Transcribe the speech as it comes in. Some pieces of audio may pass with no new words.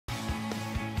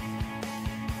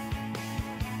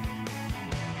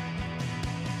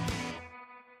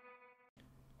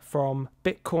From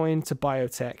Bitcoin to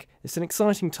biotech, it's an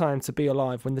exciting time to be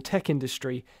alive when the tech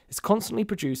industry is constantly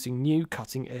producing new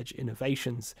cutting-edge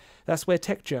innovations. That's where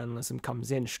tech journalism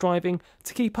comes in, striving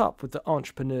to keep up with the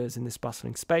entrepreneurs in this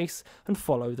bustling space and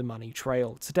follow the money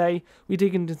trail. Today, we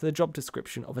dig into the job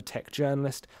description of a tech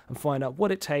journalist and find out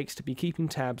what it takes to be keeping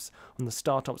tabs on the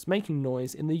startups making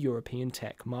noise in the European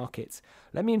tech market.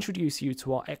 Let me introduce you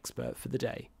to our expert for the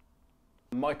day.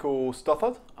 Michael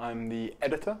Stothard. I'm the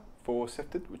editor for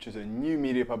Sifted, which is a new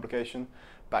media publication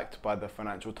backed by the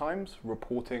Financial Times,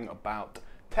 reporting about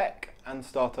tech and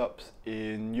startups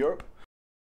in Europe.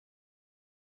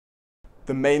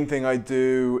 The main thing I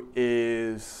do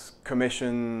is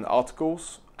commission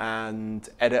articles and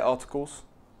edit articles,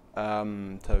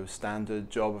 so standard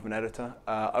job of an editor.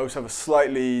 I also have a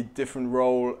slightly different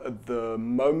role at the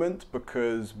moment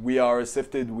because we are at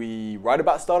Sifted, we write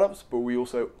about startups, but we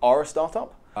also are a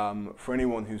startup. For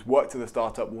anyone who's worked at a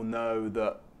startup will know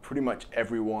that pretty much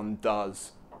everyone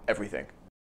does everything.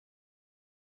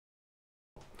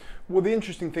 Well, the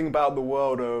interesting thing about the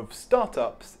world of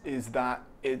startups is that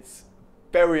it's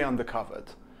very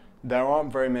undercovered. There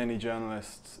aren't very many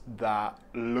journalists that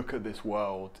look at this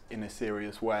world in a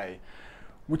serious way,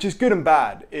 which is good and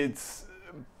bad. It's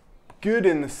good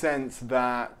in the sense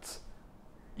that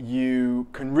you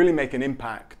can really make an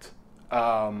impact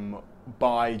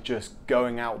by just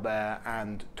going out there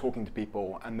and talking to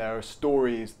people, and there are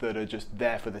stories that are just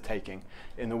there for the taking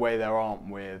in the way there aren't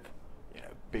with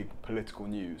big political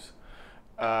news.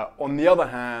 On the other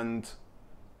hand,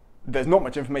 there's not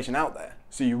much information out there,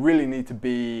 so you really need to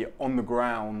be on the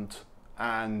ground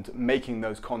and making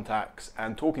those contacts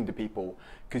and talking to people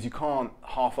because you can't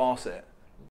half-arse it.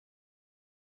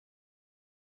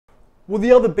 Well,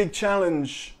 the other big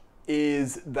challenge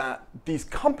is that these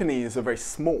companies are very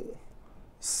small.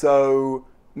 So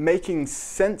making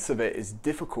sense of it is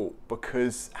difficult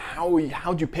because how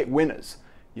do you pick winners?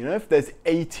 If there's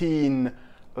 18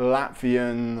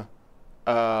 Latvian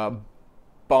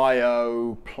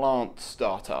bio plant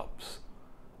startups,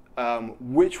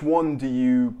 which one do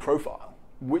you profile?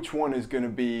 Which one is going to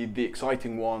be the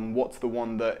exciting one? What's the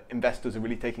one that investors are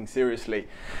really taking seriously?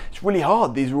 It's really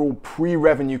hard. These are all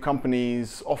pre-revenue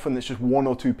companies. Often it's just one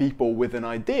or two people with an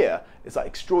idea. It's like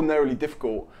extraordinarily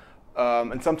difficult.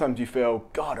 And sometimes you feel,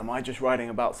 God, am I just writing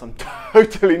about some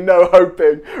totally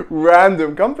no-hoping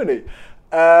random company?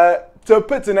 So it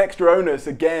puts an extra onus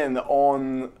again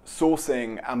on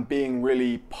sourcing and being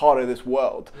really part of this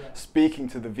world, speaking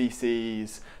to the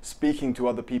VCs, speaking to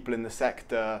other people in the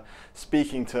sector,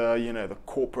 speaking to the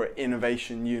corporate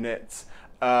innovation units,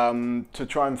 to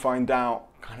try and find out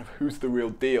kind of who's the real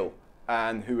deal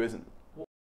and who isn't.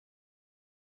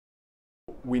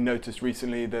 We noticed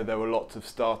recently that there were lots of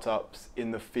startups in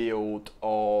the field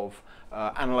of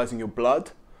analyzing your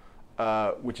blood,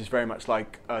 which is very much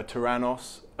like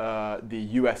Tyrannos, the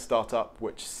US startup,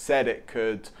 which said it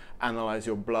could analyze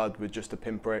your blood with just a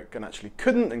pinprick and actually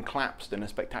couldn't and collapsed in a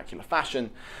spectacular fashion.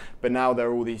 But now there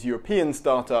are all these European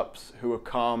startups who have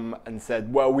come and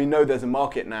said, well, we know there's a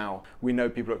market now. We know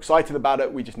people are excited about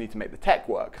it. We just need to make the tech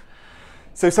work.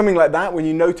 So something like that, when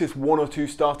you notice one or two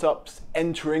startups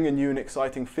entering a new and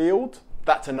exciting field,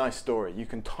 that's a nice story. You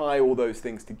can tie all those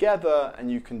things together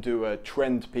and you can do a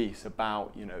trend piece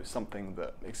about something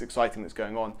that is exciting that's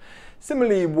going on.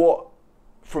 Similarly,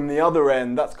 from the other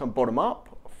end, that's kind of bottom up.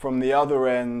 From the other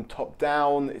end, top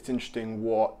down, it's interesting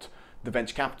what the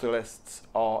venture capitalists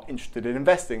are interested in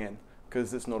investing in,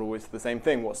 because it's not always the same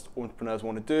thing. What entrepreneurs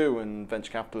want to do and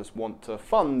venture capitalists want to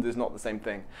fund is not the same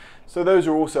thing. So those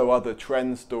are also other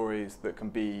trend stories that can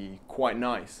be quite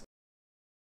nice.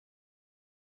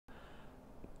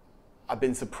 I've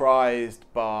been surprised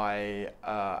by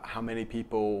how many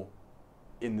people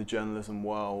in the journalism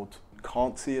world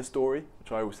can't see a story,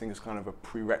 which I always think is kind of a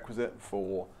prerequisite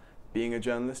for being a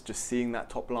journalist, just seeing that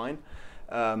top line.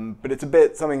 But it's a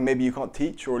bit something maybe you can't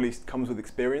teach, or at least comes with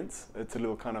experience. It's a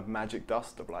little kind of magic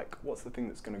dust of like, what's the thing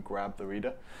that's going to grab the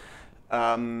reader?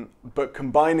 But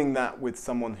combining that with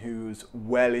someone who's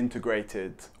well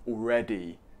integrated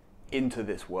already into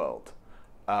this world,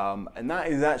 and that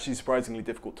is actually surprisingly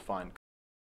difficult to find.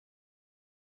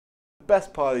 The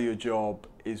best part of your job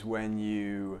is when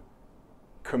you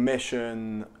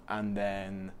commission and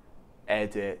then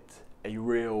edit a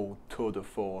real tour de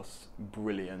force,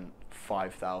 brilliant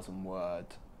 5,000 word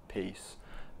piece,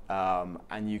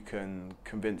 and you can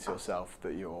convince yourself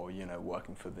that you're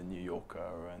working for the New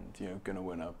Yorker and going to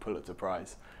win a Pulitzer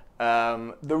Prize.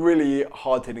 The really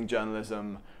hard-hitting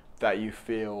journalism that you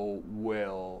feel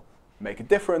will make a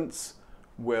difference,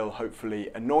 will hopefully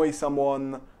annoy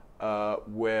someone,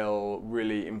 will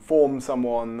really inform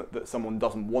someone that someone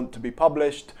doesn't want to be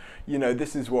published. You know,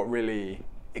 this is what really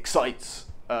excites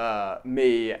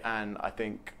me and I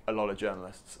think a lot of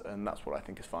journalists, and that's what I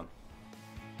think is fun.